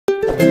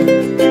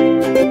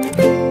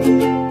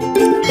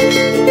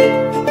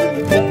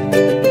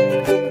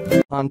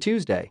On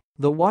Tuesday,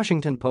 The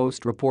Washington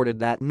Post reported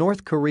that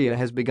North Korea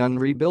has begun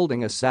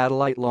rebuilding a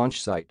satellite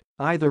launch site,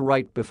 either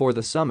right before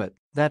the summit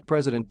that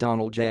President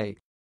Donald J.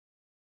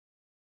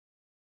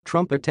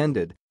 Trump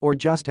attended, or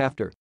just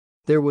after.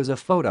 There was a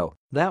photo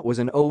that was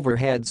an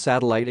overhead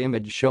satellite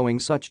image showing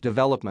such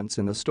developments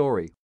in the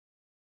story.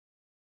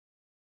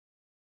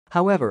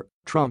 However,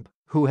 Trump,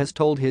 who has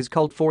told his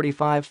cult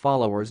 45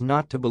 followers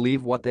not to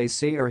believe what they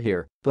see or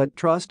hear, but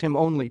trust him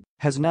only,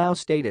 has now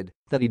stated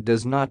that he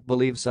does not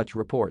believe such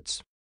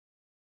reports.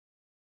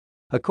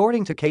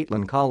 According to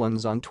Caitlin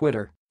Collins on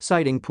Twitter,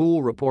 citing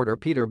Pool reporter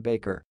Peter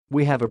Baker,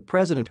 "We have a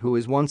president who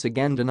is once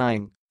again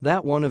denying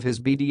that one of his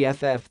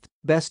BDFF,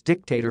 best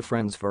dictator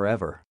friends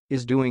forever,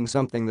 is doing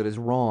something that is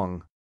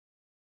wrong."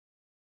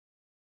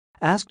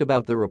 Asked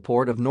about the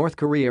report of North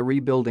Korea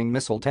rebuilding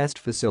missile test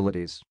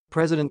facilities,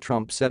 President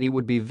Trump said he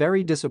would be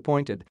very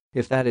disappointed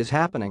if that is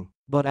happening,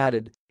 but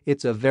added,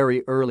 "It's a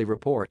very early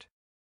report."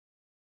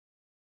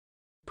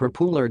 Per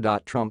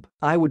Pooler.Trump,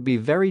 "I would be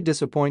very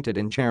disappointed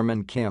in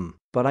Chairman Kim,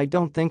 but I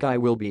don't think I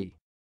will be."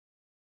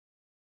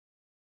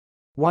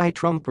 Why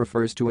Trump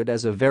refers to it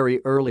as a very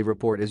early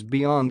report is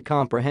beyond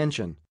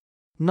comprehension.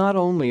 Not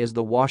only is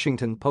The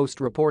Washington Post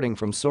reporting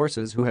from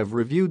sources who have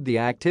reviewed the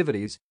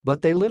activities,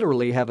 but they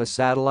literally have a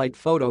satellite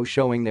photo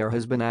showing there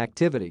has been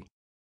activity.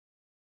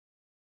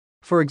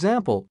 For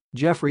example,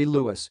 Jeffrey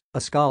Lewis,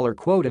 a scholar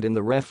quoted in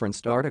the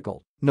referenced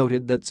article,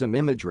 noted that some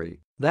imagery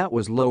that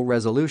was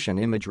low-resolution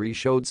imagery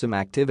showed some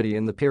activity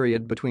in the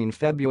period between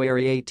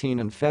February 18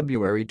 and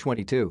February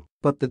 22,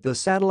 but that the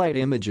satellite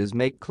images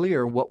make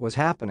clear what was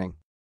happening.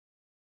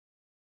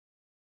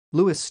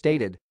 Lewis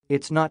stated,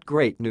 "It's not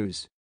great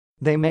news.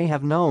 They may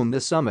have known the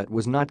summit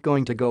was not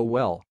going to go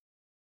well."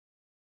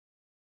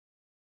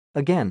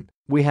 Again,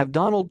 we have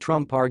Donald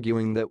Trump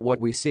arguing that what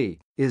we see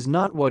is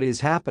not what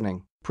is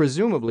happening,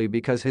 presumably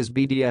because his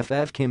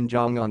BDFF Kim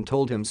Jong-un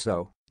told him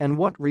so, and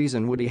what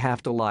reason would he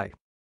have to lie?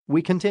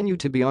 We continue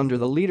to be under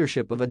the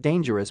leadership of a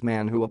dangerous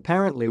man who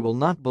apparently will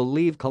not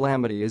believe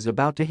calamity is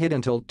about to hit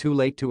until too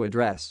late to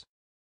address.